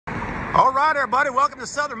All right, everybody, welcome to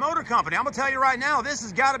Southern Motor Company. I'm gonna tell you right now, this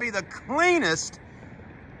has got to be the cleanest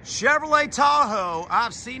Chevrolet Tahoe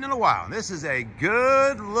I've seen in a while. This is a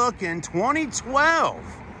good looking 2012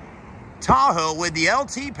 Tahoe with the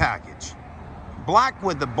LT package. Black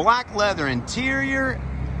with the black leather interior.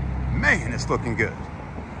 Man, it's looking good.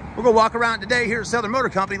 We're gonna walk around today here at Southern Motor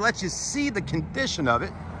Company, let you see the condition of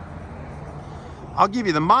it. I'll give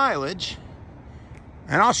you the mileage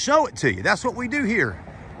and I'll show it to you. That's what we do here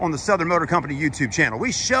on the Southern Motor Company YouTube channel.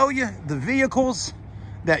 We show you the vehicles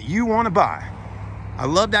that you want to buy. I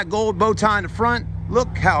love that gold bow tie in the front.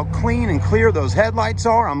 Look how clean and clear those headlights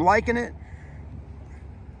are. I'm liking it.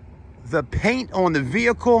 The paint on the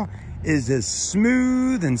vehicle is as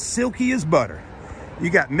smooth and silky as butter. You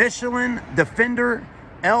got Michelin Defender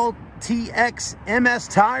LTX MS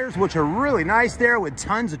tires, which are really nice there with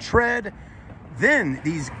tons of tread. Then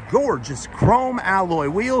these gorgeous chrome alloy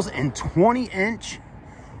wheels and 20-inch.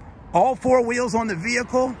 All four wheels on the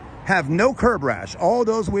vehicle have no curb rash. All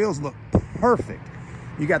those wheels look perfect.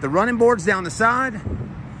 You got the running boards down the side.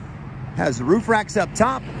 Has the roof racks up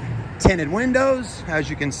top. Tinted windows, as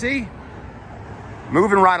you can see.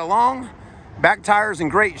 Moving right along. Back tires in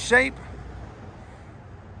great shape.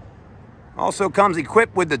 Also comes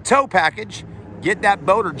equipped with the tow package. Get that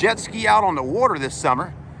boat or jet ski out on the water this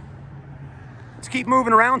summer. Let's keep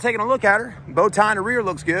moving around, taking a look at her. Bow tie in the rear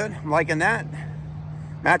looks good. I'm liking that.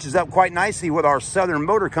 Matches up quite nicely with our Southern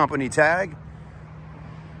Motor Company tag.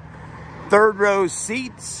 Third row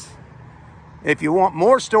seats. If you want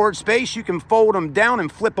more storage space, you can fold them down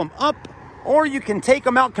and flip them up, or you can take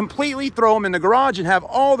them out completely, throw them in the garage, and have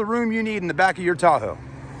all the room you need in the back of your Tahoe,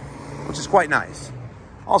 which is quite nice.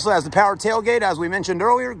 Also has the power tailgate, as we mentioned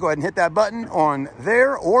earlier. Go ahead and hit that button on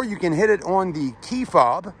there, or you can hit it on the key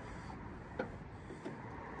fob.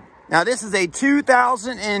 Now, this is a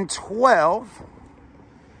 2012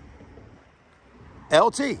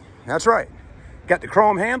 LT, that's right. Got the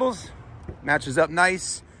chrome handles, matches up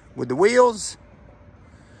nice with the wheels.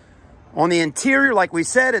 On the interior, like we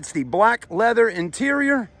said, it's the black leather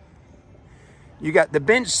interior. You got the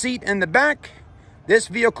bench seat in the back. This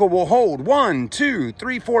vehicle will hold 1, 2,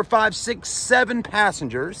 3, 4, 5, 6, 7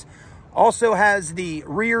 passengers. Also has the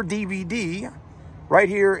rear DVD right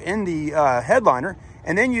here in the headliner.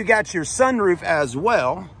 And then you got your sunroof as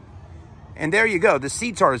well. And there you go. The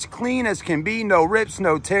seats are as clean as can be. No rips,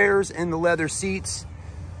 no tears in the leather seats.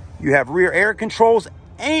 You have rear air controls.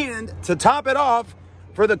 And to top it off,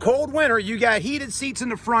 for the cold winter, you got heated seats in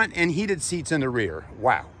the front and heated seats in the rear.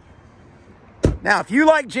 Wow. Now, if you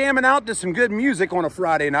like jamming out to some good music on a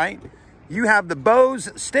Friday night, you have the Bose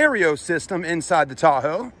stereo system inside the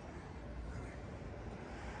Tahoe.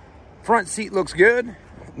 Front seat looks good.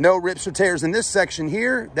 No rips or tears in this section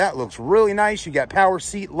here. That looks really nice. You got power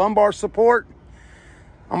seat lumbar support.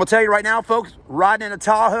 I'm gonna tell you right now, folks, riding in a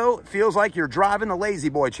Tahoe, it feels like you're driving a lazy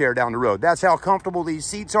boy chair down the road. That's how comfortable these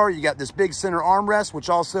seats are. You got this big center armrest, which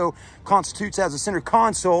also constitutes as a center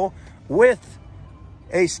console with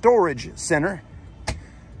a storage center.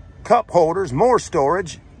 Cup holders, more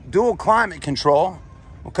storage, dual climate control.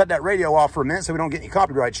 We'll cut that radio off for a minute so we don't get any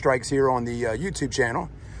copyright strikes here on the YouTube channel.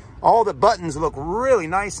 All the buttons look really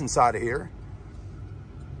nice inside of here.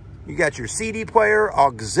 You got your CD player,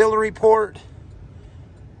 auxiliary port,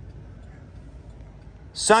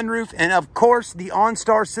 sunroof, and of course the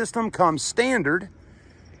OnStar system comes standard.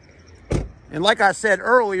 And like I said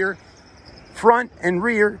earlier, front and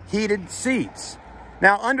rear heated seats.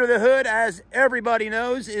 Now under the hood, as everybody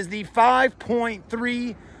knows, is the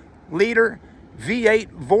 5.3 liter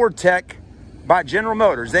V8 Vortec by General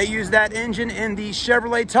Motors. They use that engine in the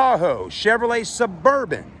Chevrolet Tahoe, Chevrolet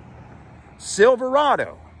Suburban,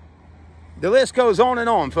 Silverado. The list goes on and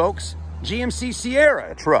on, folks. GMC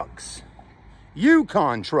Sierra trucks,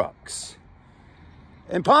 Yukon trucks,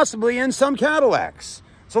 and possibly in some Cadillacs.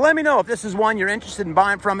 So let me know if this is one you're interested in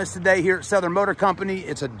buying from us today here at Southern Motor Company.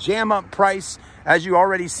 It's a jam-up price, as you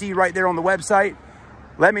already see right there on the website.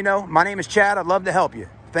 Let me know. My name is Chad. I'd love to help you.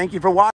 Thank you for watching.